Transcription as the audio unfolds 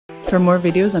For more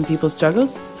videos on people's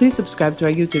struggles, please subscribe to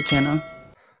our YouTube channel.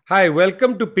 Hi,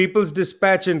 welcome to People's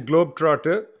Dispatch and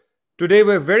Globetrotter. Today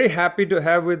we're very happy to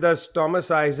have with us Thomas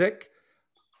Isaac.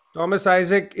 Thomas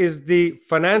Isaac is the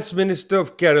Finance Minister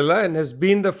of Kerala and has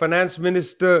been the Finance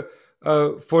Minister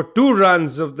for two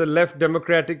runs of the Left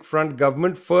Democratic Front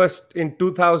government, first in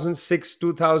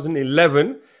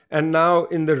 2006-2011 and now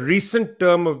in the recent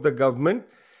term of the government.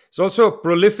 He's also a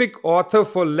prolific author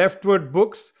for leftward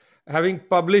books, having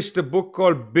published a book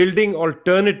called Building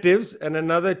Alternatives and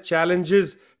another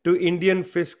Challenges to Indian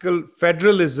Fiscal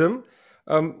Federalism.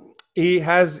 He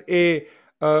has a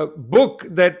book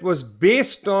that was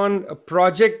based on a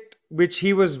project which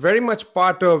he was very much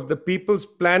part of, the People's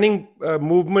Planning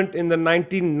movement in the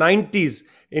 1990s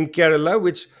in Kerala,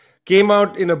 which came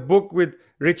out in a book with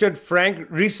Richard Frank,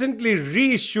 recently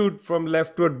reissued from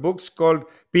Leftward Books, called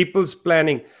People's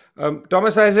Planning.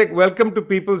 Thomas Isaac, welcome to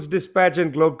People's Dispatch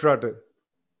and Globetrotter.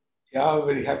 Yeah,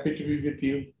 very happy to be with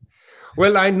you.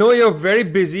 Well, I know you're very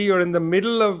busy. You're in the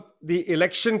middle of the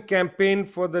election campaign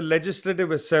for the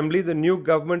Legislative Assembly, the new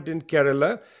government in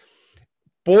Kerala.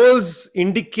 Polls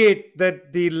indicate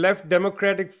that the Left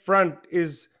Democratic Front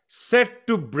is set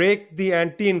to break the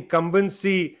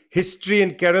anti-incumbency history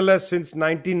in Kerala since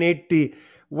 1980.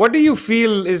 What do you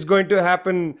feel is going to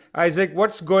happen, Isaac?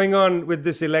 What's going on with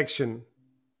this election?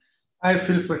 I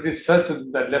feel pretty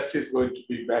certain that left is going to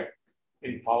be back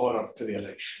in power after the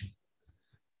election.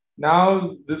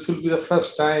 Now, this will be the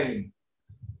first time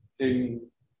in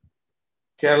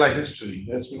Kerala history.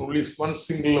 There's been only one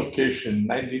single occasion,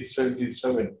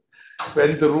 1977,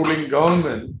 when the ruling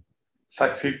government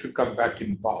succeeded to come back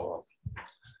in power.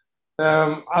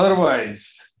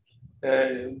 Otherwise,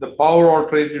 the power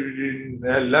alternative between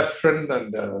the left front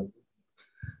and the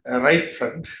right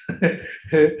front,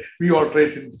 we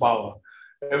alternate in power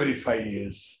every 5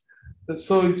 years.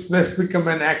 So it must become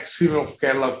an axiom of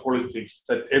Kerala politics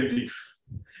that every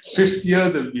fifth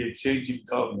year there will be a change in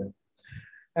government.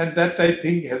 And that, I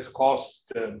think, has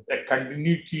caused a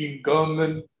continuity in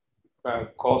government,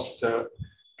 caused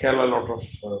Kerala a lot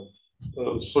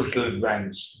of social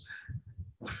advance.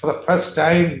 For the first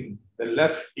time, the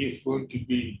left is going to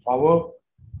be in power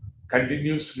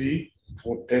continuously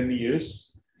for 10 years.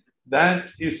 That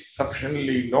is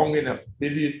sufficiently long enough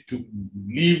period to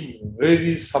leave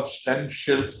very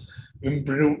substantial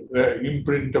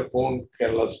imprint upon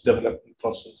Kerala's development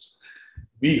process.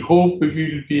 We hope we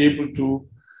will be able to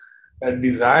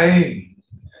design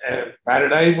a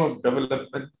paradigm of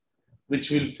development which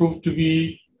will prove to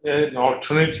be an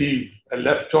alternative, a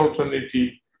left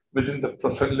alternative within the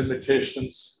present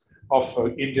limitations of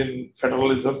Indian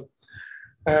federalism,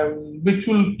 which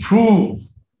will prove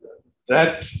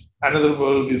that another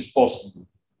world is possible.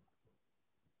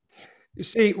 You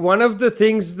see, one of the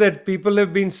things that people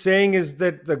have been saying is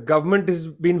that the government has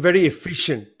been very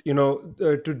efficient,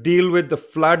 to deal with the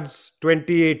floods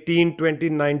 2018,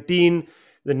 2019,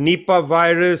 the Nipah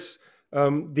virus,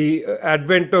 the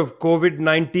advent of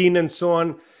COVID-19 and so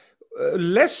on.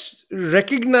 Less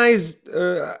recognized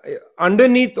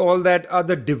underneath all that are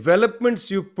the developments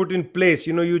you've put in place.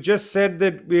 You just said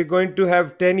that we're going to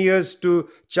have 10 years to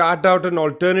chart out an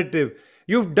alternative.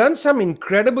 You've done some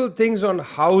incredible things on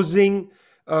housing,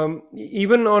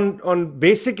 even on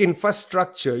basic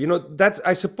infrastructure.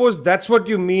 I suppose that's what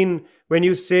you mean when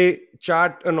you say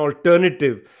chart an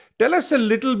alternative. Tell us a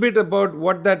little bit about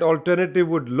what that alternative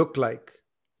would look like.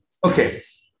 Okay.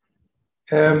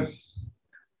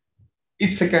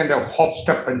 It's a kind of hop,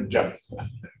 step, and jump.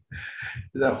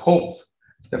 The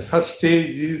first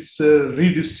stage is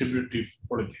redistributive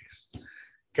politics.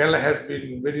 Kerala has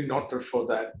been very noted for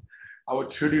that. Our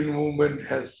trade union movement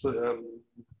has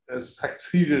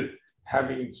succeeded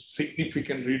having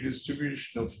significant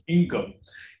redistribution of income.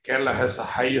 Kerala has the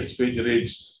highest wage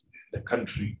rates in the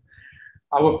country.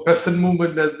 Our peasant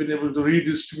movement has been able to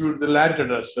redistribute the land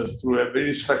assets through a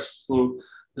very successful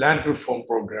land reform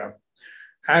program.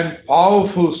 And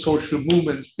powerful social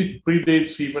movements, which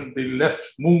predates even the left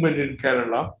movement in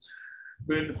Kerala,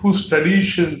 whose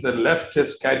tradition the left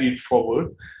has carried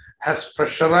forward, has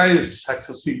pressurized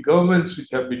successive governments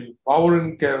which have been in power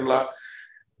in Kerala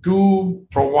to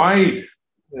provide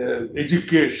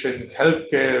education,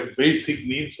 healthcare, basic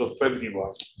needs of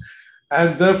everyone.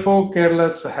 And therefore,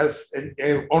 Kerala has an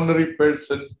ordinary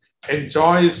person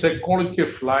enjoys a quality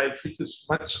of life which is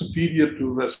much superior to the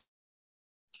rest.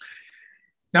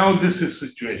 Now, this is the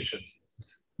situation.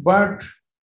 But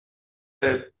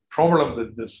the problem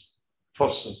with this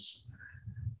process,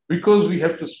 because we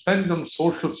have to spend on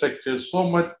social sector so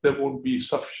much, there won't be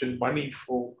sufficient money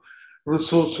for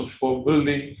resources for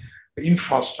building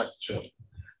infrastructure.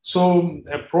 So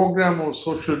a program of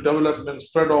social development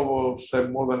spread over, say,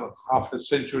 more than half a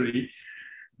century.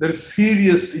 There is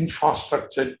serious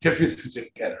infrastructure deficit in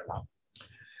Kerala.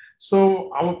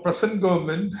 So our present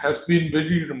government has been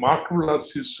very remarkable,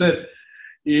 as you said,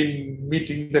 in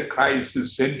meeting the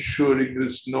crisis, ensuring there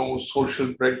is no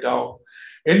social breakdown,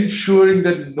 ensuring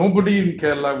that nobody in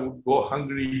Kerala would go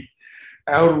hungry,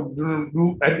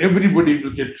 and everybody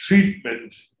will get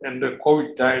treatment in the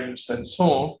COVID times and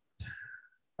so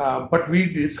on. But we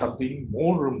did something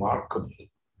more remarkable.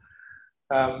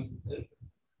 Um,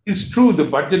 it's true the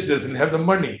budget doesn't have the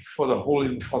money for the whole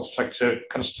infrastructure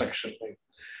construction.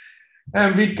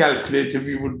 And we calculated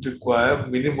we would require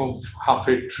minimum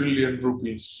 ₹500 billion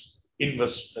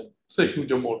investment. It's a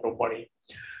huge amount of money.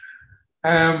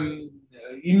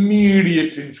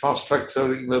 Immediate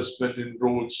infrastructure investment in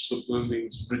roads,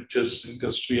 buildings, bridges,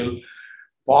 industrial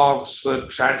parks,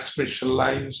 transmission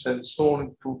lines, and so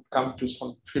on to come to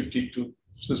some 50 to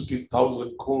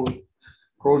 60,000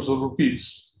 crores of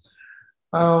rupees.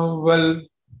 Well,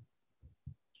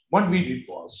 what we did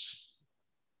was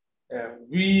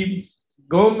we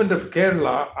government of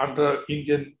Kerala under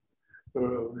Indian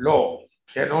law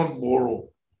cannot borrow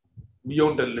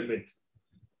beyond a limit.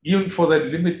 Even for that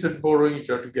limited borrowing,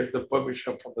 you have to get the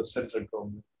permission from the central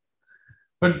government.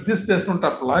 But this does not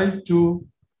apply to,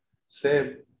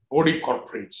 say, body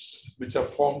corporates which are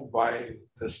formed by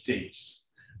the states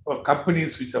or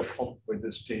companies which are formed by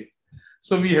the state.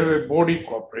 So we have a body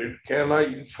corporate, Kerala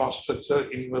Infrastructure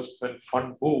Investment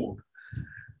Fund Board,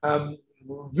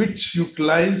 which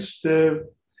utilized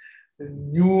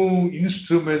new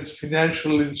instruments,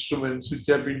 financial instruments, which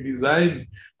have been designed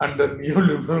under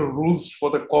neoliberal rules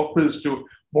for the corporates to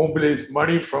mobilize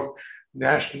money from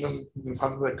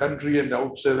the country and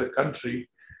outside the country.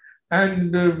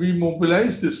 And we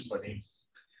mobilized this money.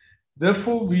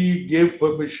 Therefore, we gave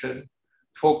permission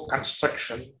for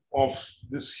construction of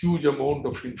this huge amount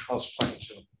of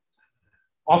infrastructure.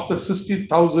 Of the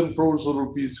 60,000 crores of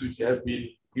rupees which have been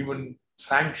given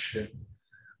sanction,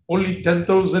 only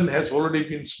 10,000 has already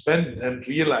been spent and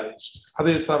realized.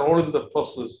 Others are all in the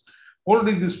process.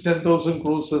 Already this 10,000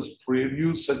 crores has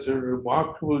produced such a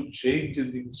remarkable change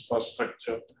in the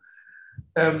infrastructure.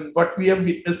 What we are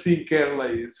witnessing in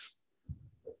Kerala is,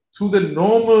 through the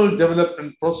normal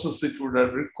development process, it would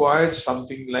have required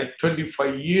something like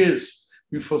 25 years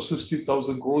before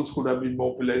 60,000 crores could have been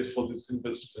mobilized for this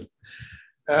investment.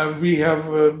 We have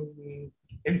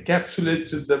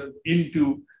encapsulated them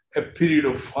into a period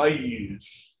of 5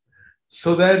 years,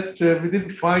 so that within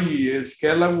 5 years,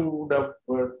 Kerala would have,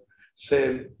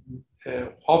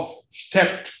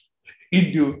 stepped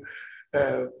into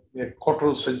a quarter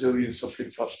of centuries of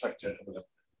infrastructure development.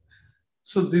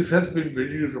 So this has been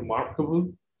very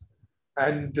remarkable,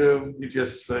 and it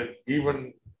has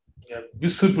given a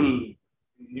visible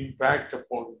impact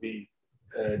upon the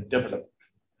development.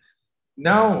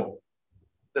 Now,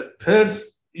 the third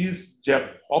is GEM,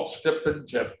 Hop, Step, and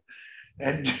GEM.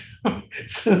 And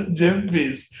so GEM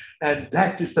is, and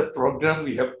that is the program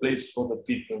we have placed for the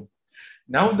people.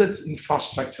 Now that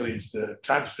infrastructure is the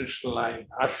transmission line,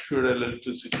 assured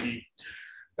electricity,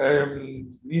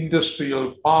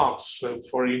 industrial parks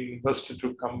for investor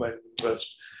to come and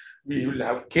invest. We will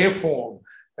have K-phone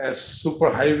as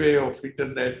super highway of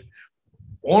internet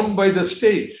owned by the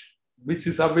state, which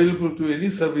is available to any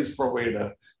service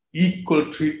provider,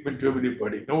 equal treatment to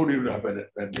everybody. Nobody will have an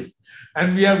advantage.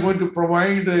 And we are going to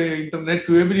provide internet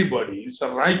to everybody. It's a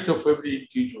right of every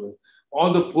individual.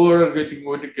 All the poor are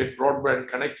going to get broadband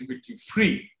connectivity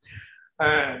free.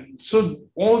 And so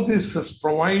all this has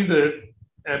provided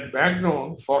a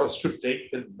background for us to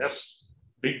take the next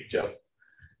big jump.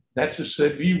 That is,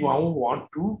 we now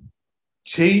want to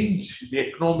change the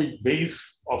economic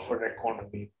base of an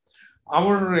economy.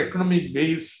 Our economic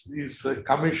base is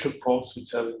commercial crops,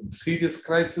 which are in serious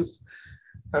crisis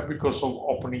because of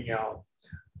opening up,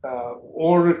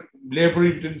 or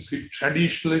labor-intensive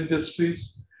traditional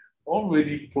industries, or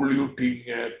very polluting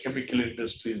chemical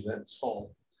industries and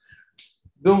so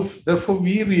on. Therefore,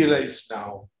 we realize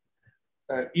now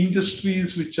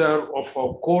industries which are of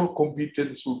our core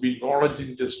competence would be knowledge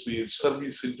industries,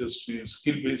 service industries,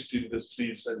 skill-based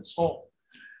industries, and so on.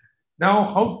 Now,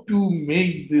 how to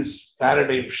make this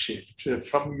paradigm shift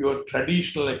from your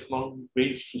traditional economic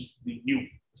base to the new?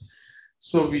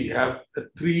 So we have a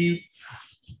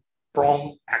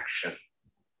three-pronged action.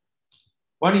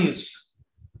 One is,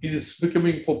 it is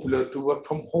becoming popular to work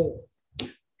from home.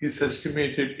 It's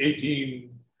estimated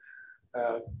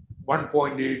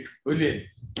 1.8 billion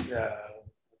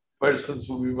persons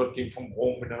will be working from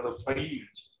home in another 5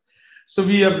 years. So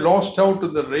we have lost out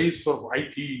in the race of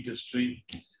IT industry.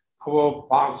 our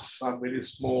parks are very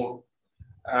small,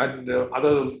 and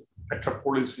other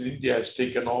metropolis in India has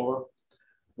taken over.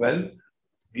 Well,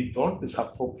 we thought this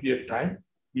appropriate time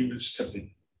we will step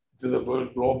in to the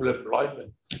world global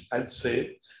employment and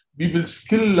say we will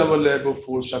skill our labor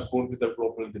force according to the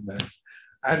global demand,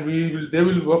 and they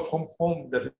will work from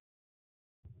home.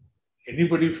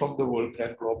 Anybody from the world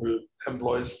can global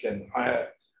employers can hire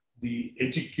the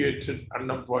educated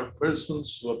unemployed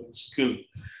persons who have been skilled.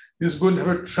 This is going to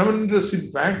have a tremendous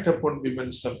impact upon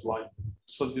women's employment.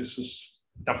 So this is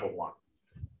number one.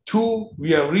 Two,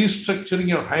 we are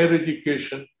restructuring our higher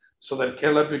education so that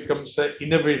Kerala becomes an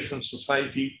innovation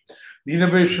society. The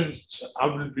innovations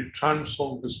will be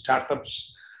transformed to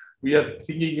startups. We are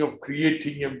thinking of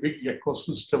creating a big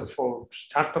ecosystem for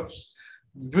startups,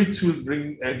 which will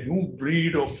bring a new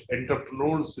breed of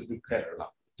entrepreneurs into Kerala.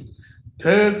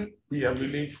 Third, we are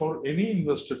willing for any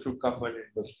investor to come and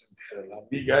invest in Kerala.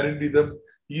 We guarantee them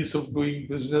ease of doing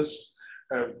business.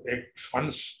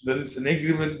 Once there is an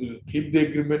agreement, we will keep the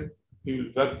agreement, we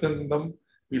will welcome them,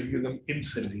 we will give them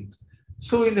incentives.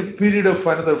 So in a period of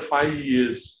another 5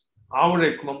 years, our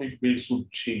economic base would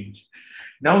change.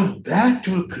 Now that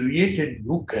will create a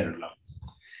new Kerala.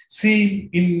 See,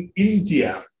 in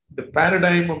India, the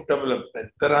paradigm of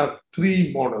development, there are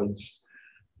three models.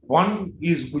 One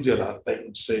is Gujarat, I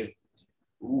would say,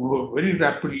 who are very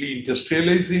rapidly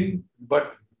industrializing,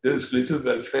 but there's little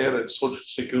welfare and social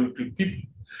security people.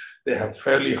 They have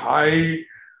fairly high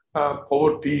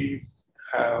poverty,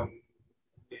 um,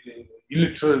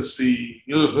 illiteracy,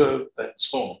 ill health, and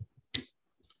so on.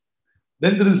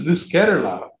 Then there is this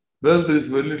Kerala, where there is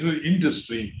very little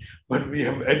industry, but we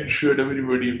have ensured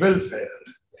everybody welfare.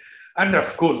 And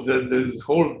of course, there is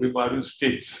whole Bimaru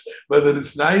states where there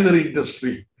is neither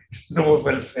industry nor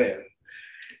welfare.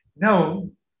 Now,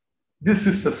 this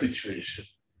is the situation.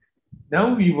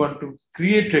 Now we want to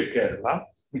create a Kerala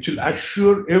which will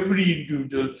assure every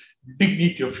individual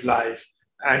dignity of life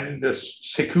and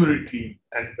security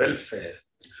and welfare.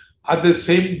 At the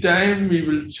same time, we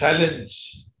will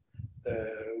challenge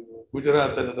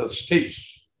Gujarat and other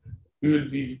states. We will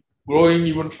be growing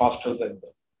even faster than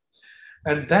them.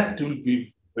 And that will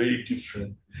be very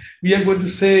different. We are going to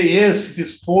say, yes, it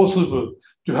is possible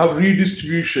to have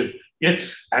redistribution, yet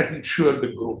ensure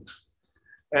the growth.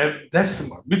 And that's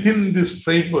within this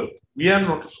framework. We are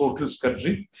not a socialist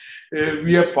country.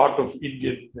 We are part of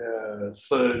Indian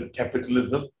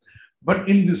capitalism. But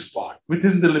in this part,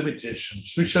 within the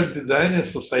limitations, we shall design a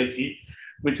society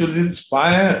which will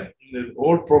inspire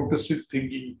all progressive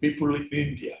thinking people in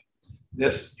India.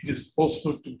 Yes, it is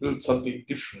possible to build something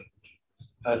different.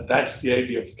 That's the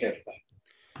idea of Kerala.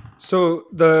 So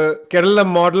the Kerala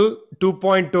model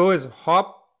 2.0 is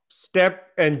hop, step,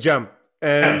 and jump.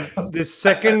 And the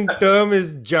second term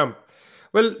is jump.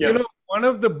 Well, Yeah. one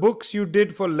of the books you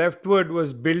did for Leftward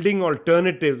was Building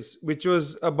Alternatives, which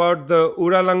was about the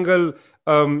Uralangal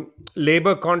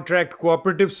labor contract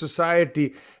cooperative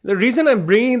society. The reason I'm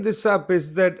bringing this up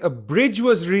is that a bridge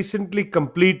was recently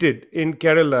completed in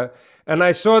Kerala, and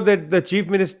I saw that the Chief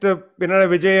Minister Pinarayi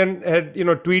Vijayan had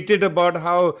tweeted about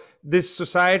how this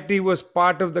society was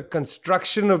part of the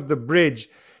construction of the bridge.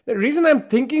 The reason I'm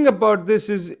thinking about this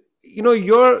is,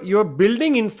 you're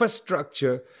building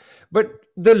infrastructure, but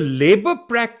the labor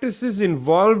practices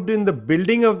involved in the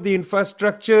building of the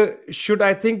infrastructure should,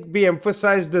 I think, be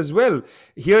emphasized as well.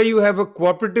 Here you have a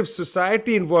cooperative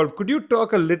society involved. Could you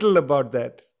talk a little about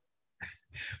that?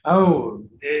 Oh,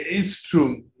 it's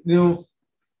true.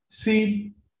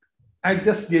 See, I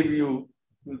just gave you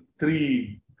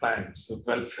three plans: the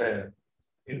welfare,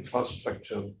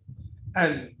 infrastructure,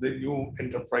 and the new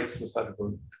enterprises that are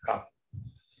going to come.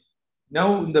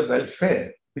 Now, in the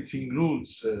welfare, which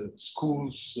includes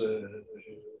schools,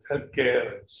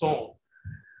 healthcare, and so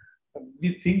on, we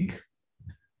think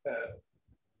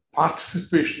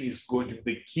participation is going to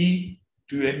be the key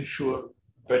to ensure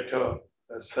better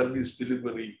service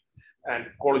delivery and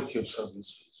quality of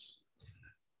services.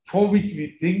 For which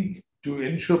we think to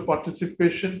ensure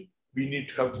participation, we need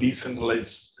to have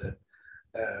decentralized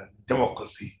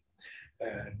democracy,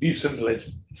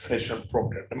 decentralization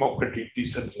program, democratic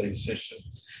decentralization.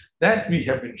 That we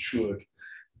have ensured.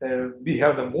 We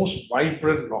have the most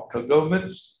vibrant local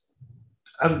governments,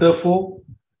 and therefore,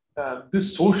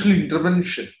 this social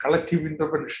intervention, collective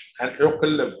intervention at local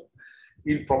level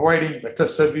in providing better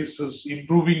services,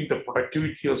 improving the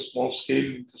productivity of small scale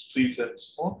industries and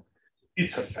so on,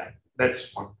 it's a fact.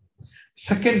 That's one.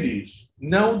 Second is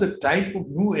now the type of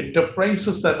new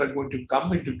enterprises that are going to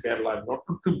come into Kerala, not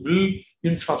to build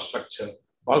infrastructure,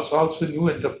 but also new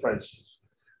enterprises.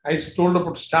 I told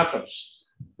about startups,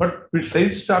 but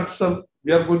besides startups,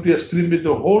 we are going to experiment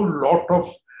a whole lot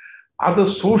of other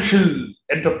social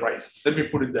enterprises, let me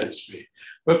put it that way,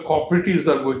 where cooperatives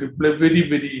are going to play a very,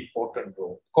 very important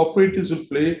role. Cooperatives will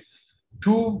play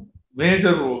two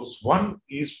major roles. One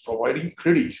is providing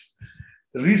credit.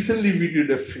 Recently, we did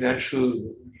a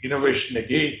financial innovation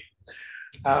again.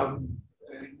 Um,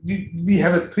 we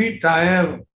have a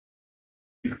three-tier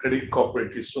credit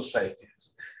cooperative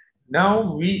societies.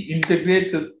 Now we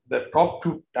integrated the top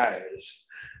two tiers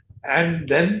and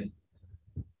then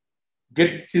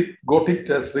got it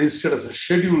as registered as a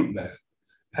scheduled bank.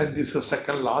 And this is the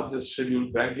second largest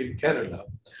scheduled bank in Kerala.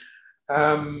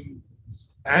 Um,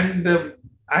 and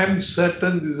I'm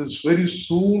certain this is very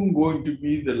soon going to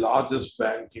be the largest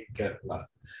bank in Kerala.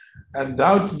 And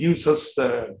that gives us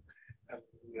the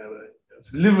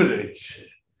leverage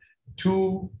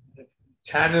to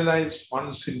channelize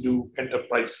funds into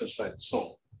enterprises and so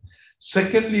on.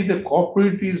 Secondly, the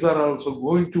cooperatives are also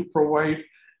going to provide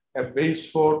a base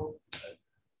for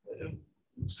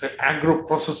say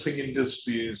agro-processing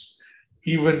industries,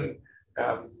 even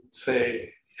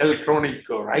say electronic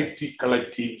or IT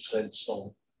collectives and so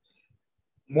on.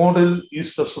 Model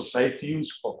is the society you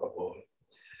spoke about.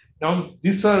 Now,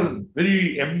 these are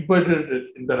very embedded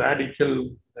in the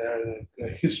radical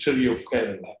history of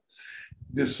Kerala.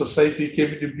 This society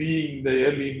came into being in the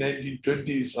early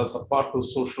 1920s as a part of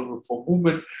social reform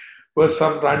movement, where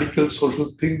some radical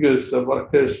social thinkers, the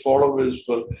workers, followers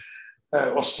were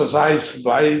ostracized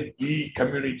by the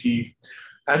community,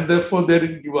 and therefore they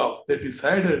didn't give up. They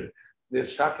decided they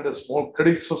started a small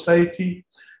credit society,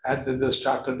 and then they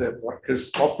started a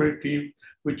workers' cooperative,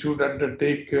 which would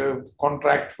undertake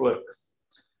contract work.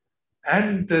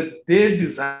 And they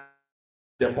designed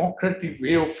democratic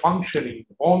way of functioning.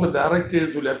 All the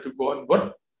directors will have to go and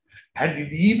work. And in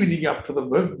the evening after the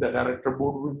work, the director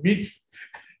board will meet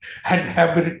and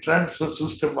have a transfer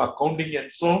system, accounting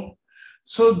and so on.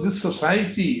 So this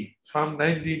society from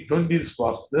 1920s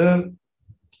was there,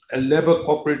 a labor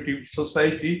cooperative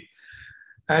society.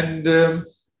 And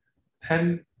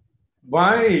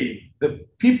why the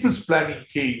people's planning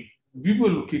came, we were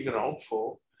looking around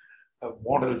for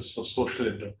models of social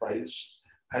enterprise,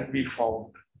 and we found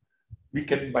we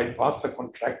can bypass the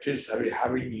contractors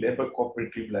having labor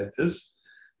cooperative like this.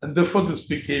 And therefore, this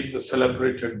became the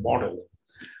celebrated model.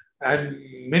 And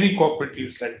many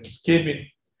cooperatives like this came in.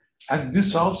 And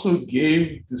this also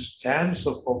gave this chance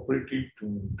of cooperative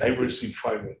to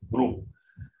diversify and grow.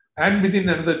 And within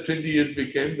another 20 years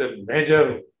became the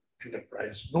major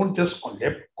enterprise, not just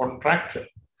contractor.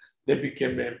 They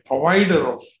became a provider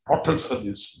of total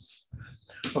services.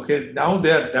 Okay, now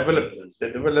they are developers.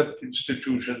 They develop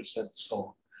institutions and so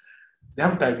on. They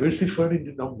have diversified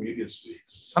into now various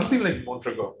ways. Something like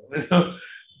Mondragon,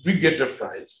 big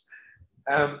enterprise.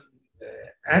 And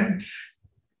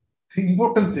the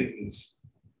important thing is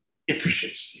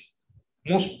efficiency.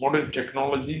 Most modern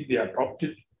technology they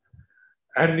adopted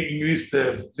and increase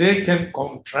they can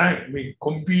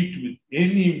compete with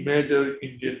any major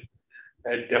Indian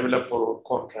developer or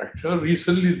contractor.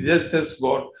 Recently, they just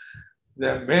got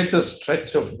the major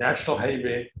stretch of national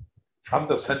highway from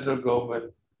the central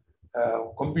government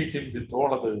competing with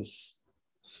all others.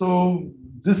 So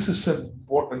this is an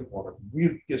important model.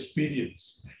 We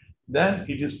experience that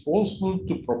it is possible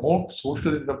to promote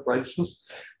social enterprises.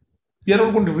 We are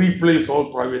not going to replace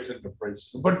all private enterprises,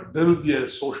 but there will be a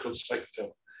social sector,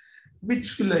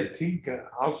 which will, I think,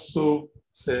 also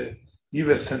say, give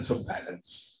a sense of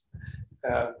balance,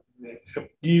 uh,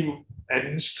 give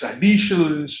an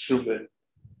additional instrument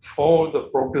for the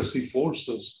progressive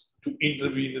forces to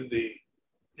intervene in the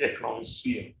economic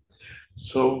sphere.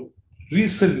 So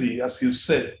recently, as you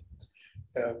said,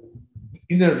 um,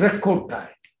 in a record time,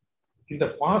 in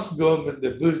the past government,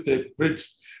 they built a bridge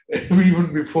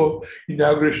even before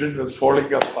inauguration was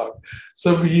falling apart.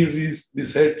 So we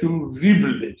decided to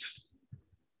rebuild it.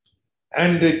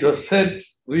 And it was said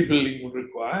rebuilding would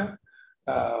require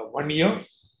 1 year.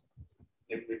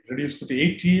 It reduced to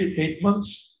 88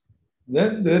 months.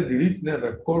 Then they did it in a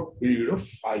record period of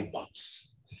 5 months.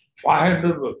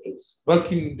 500 workers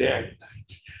working day and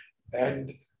night.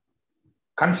 And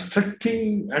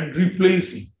constructing and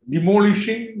replacing,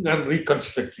 demolishing and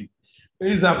reconstructing.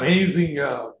 It is amazing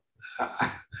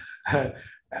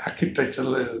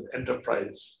architectural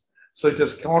enterprise. So it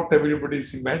just caught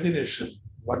everybody's imagination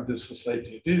what this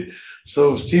society did.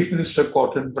 So Chief Minister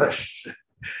Cotton brushed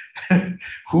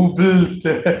who built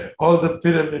all the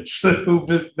pyramids, who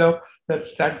built now that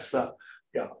stanza.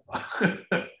 Yeah.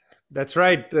 That's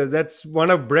right. That's one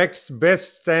of Brecht's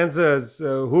best stanzas.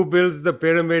 Who builds the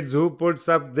pyramids? Who puts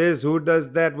up this? Who does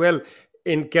that? Well,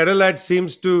 in Kerala, it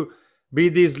seems to be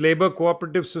these labor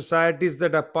cooperative societies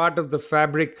that are part of the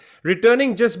fabric.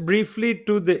 Returning just briefly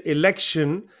to the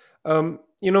election, you're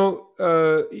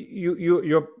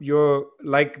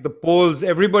like the polls.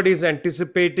 Everybody's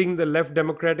anticipating the Left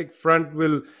Democratic Front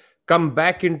will come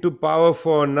back into power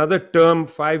for another term,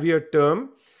 5-year term.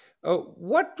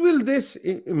 What will this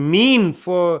mean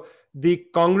for the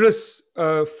Congress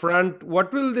front?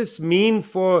 What will this mean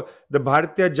for the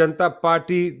Bharatiya Janata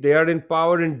Party? They are in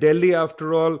power in Delhi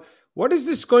after all. What is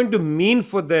this going to mean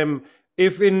for them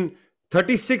if in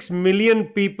 36 million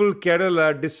people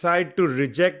Kerala decide to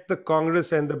reject the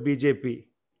Congress and the BJP?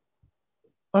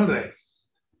 All right.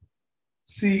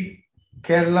 See,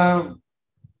 Kerala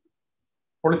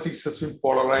politics has been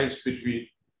polarized between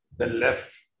the left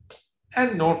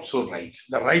and not so right.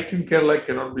 The right in Kerala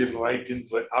cannot be right in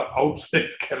outside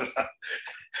Kerala.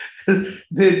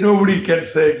 Nobody can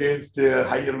say against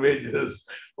higher wages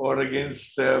or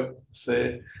against,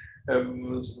 say,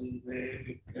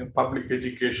 public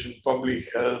education, public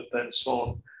health, and so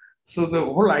on. So the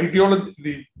whole ideology,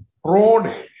 the broad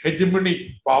hegemonic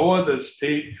power the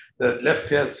state, the left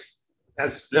has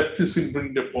left is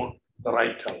imprinted upon the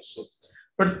right also.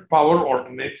 But power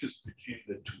alternates between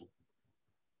the two.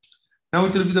 Now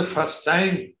it will be the first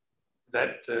time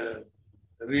that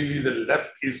really the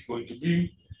left is going to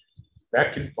be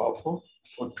back in power for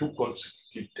 2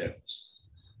 consecutive terms.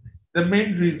 The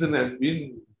main reason has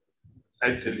been,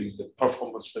 I tell you, the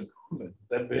performance of the government,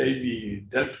 the way we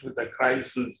dealt with the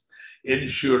crisis,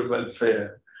 ensured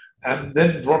welfare, and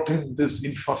then brought in this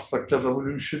infrastructure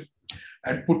revolution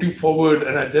and putting forward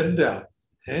an agenda.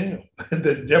 The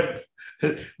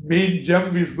main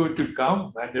jump is going to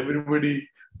come, and everybody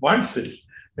wants it.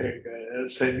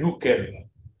 It's a new Kerala.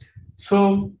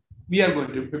 So we are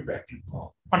going to be back in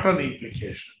power. What are the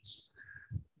implications?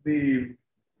 The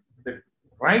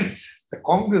right, the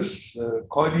Congress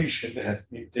coalition has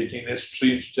been taking a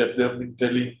extreme step. They have been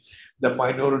telling the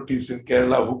minorities in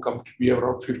Kerala, who come to be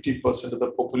around 50% of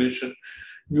the population,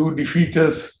 you defeat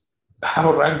us,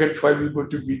 our rank and file will go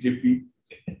to BJP.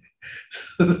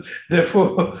 So,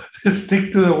 therefore,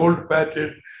 stick to the old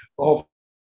pattern of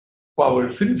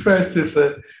powers. In fact,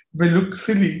 it may look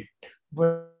silly,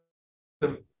 but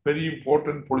a very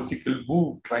important political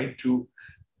move trying to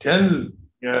tell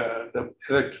the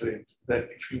electorate that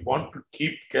if you want to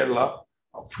keep Kerala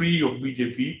free of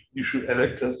BJP, you should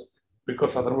elect us,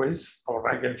 because otherwise our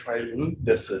rank and file will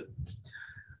desert.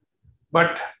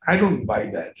 But I don't buy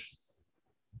that.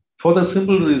 For the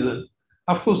simple reason,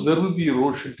 of course, there will be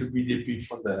erosion to BJP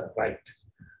from the right,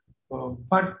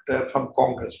 but from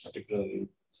Congress particularly.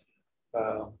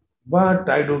 But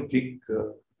I don't think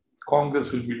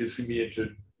Congress will be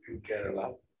decimated in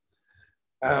Kerala.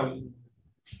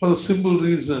 For the simple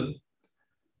reason,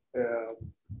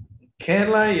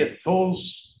 Kerala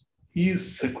ethos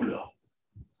is secular.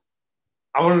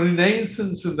 Our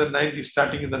renaissance in the 90s,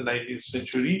 starting in the 19th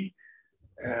century,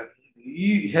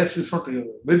 it has very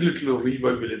little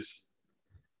revivalism.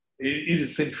 It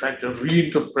is, in fact, a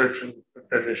reinterpretation,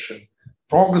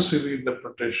 progressive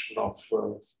interpretation of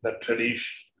the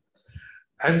tradition.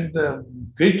 And the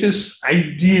greatest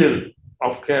ideal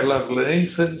of Kerala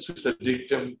Renaissance is a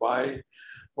dictum by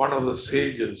one of the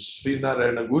sages,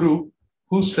 Srinarayana Guru,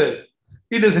 who said,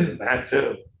 it doesn't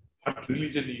matter what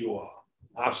religion you are,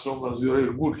 as long as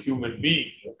you're a good human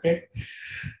being, okay?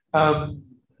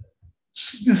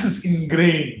 This is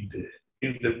ingrained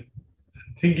in the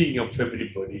thinking of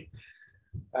everybody.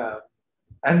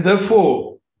 And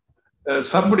therefore,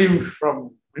 somebody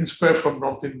inspired from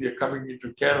North India coming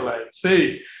into Kerala and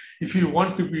say, if you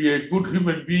want to be a good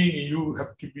human being, you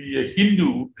have to be a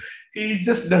Hindu. It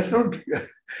just does not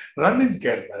run in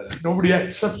Kerala. Nobody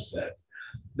accepts that.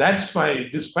 That's why,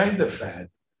 despite the fact,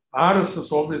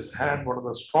 RSS always had one of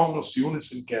the strongest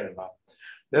units in Kerala.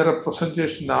 Their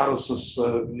representation in RSS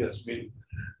has been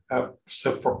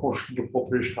proportion to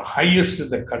population, the highest in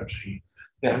the country.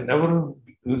 They have never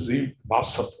received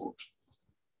mass support.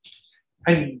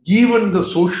 And given the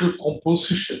social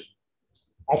composition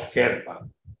of Kerala,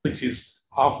 which is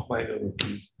half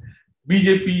minorities,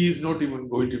 BJP is not even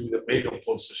going to be the main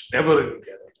opposition, never in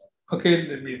Kerala. Okay,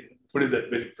 let me put it that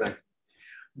very frankly.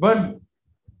 But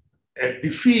a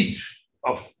defeat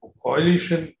of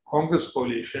coalition, Congress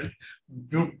coalition,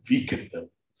 would weaken them,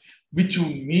 which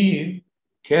would mean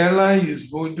Kerala is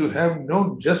going to have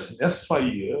not just next 5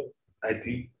 years, I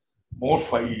think more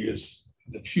 5 years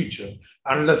in the future,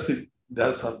 unless it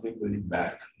does something very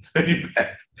bad, very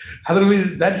bad.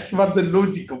 Otherwise, that's what the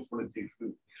logic of politics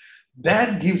is.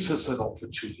 That gives us an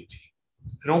opportunity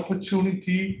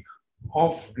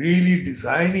of really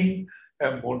designing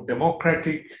a more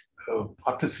democratic,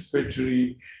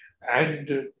 participatory,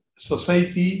 and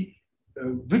society,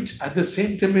 which at the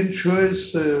same time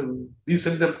ensures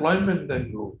decent employment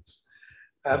and growth.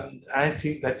 I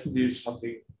think that will be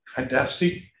something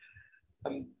fantastic.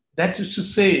 That is to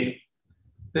say,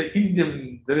 there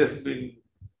has been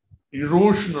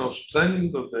erosion of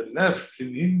strength of the left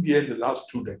in India in the last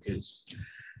 2 decades.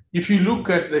 If you look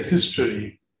at the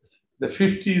history, the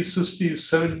 50s, 60s,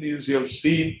 70s, you have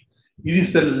seen it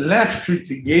is the left which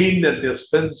gained at the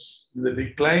expense, the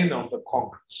decline of the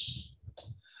Congress.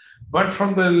 But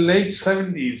from the late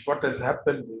 70s, what has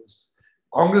happened is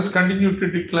Congress continued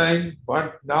to decline,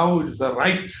 but now it is the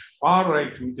right, far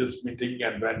right, which is taking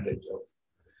advantage of.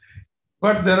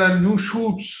 But there are new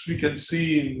shoots we can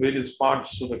see in various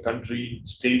parts of the country,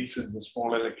 states in the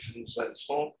small elections and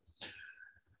so on,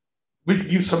 which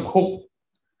gives some hope.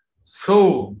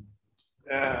 So,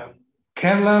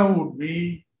 Kerala would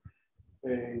be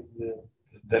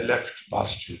the left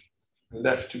bastion,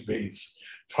 left base,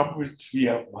 from which we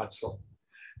have much of.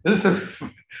 There's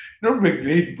not a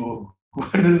great book,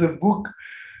 but there's a book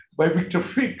by Victor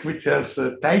Fick, which has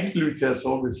a title which has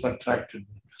always attracted me.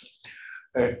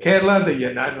 Kerala, the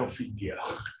Yannan of India.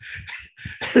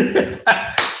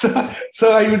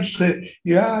 so I would say,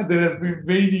 yeah, there has been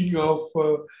waning of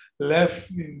left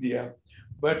India,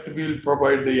 but we'll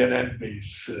provide the Yannan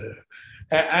base.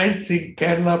 I think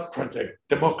Kerala project,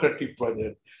 democratic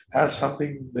project, has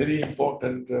something very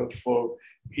important for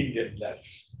Indian left.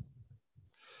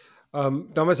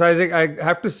 Thomas Isaac, I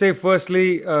have to say,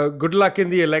 firstly, good luck in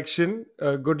the election.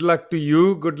 Good luck to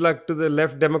you. Good luck to the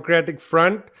Left Democratic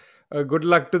Front. Good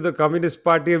luck to the Communist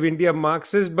Party of India,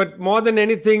 Marxist. But more than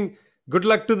anything, good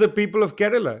luck to the people of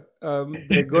Kerala.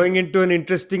 They're going into an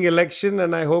interesting election,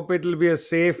 and I hope it will be a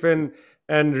safe and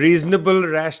reasonable,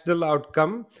 rational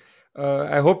outcome.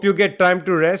 I hope you get time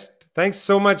to rest. Thanks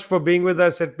so much for being with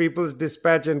us at People's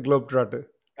Dispatch and Globetrotter.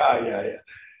 Yeah.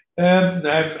 I'm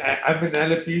in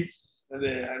Alleppey.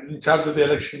 I'm in charge of the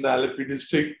election in the Alleppey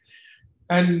district,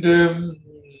 and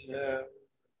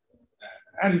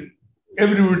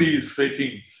everybody is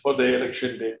waiting for the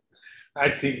election day. I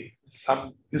think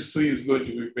some history is going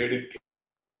to be made in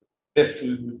left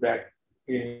will be back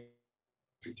in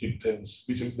terms,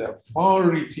 which will have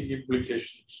far-reaching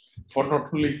implications for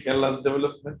not only Kerala's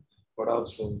development, but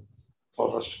also for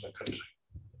the rest of the country.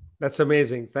 That's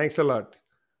amazing. Thanks a lot.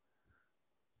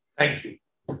 Thank you.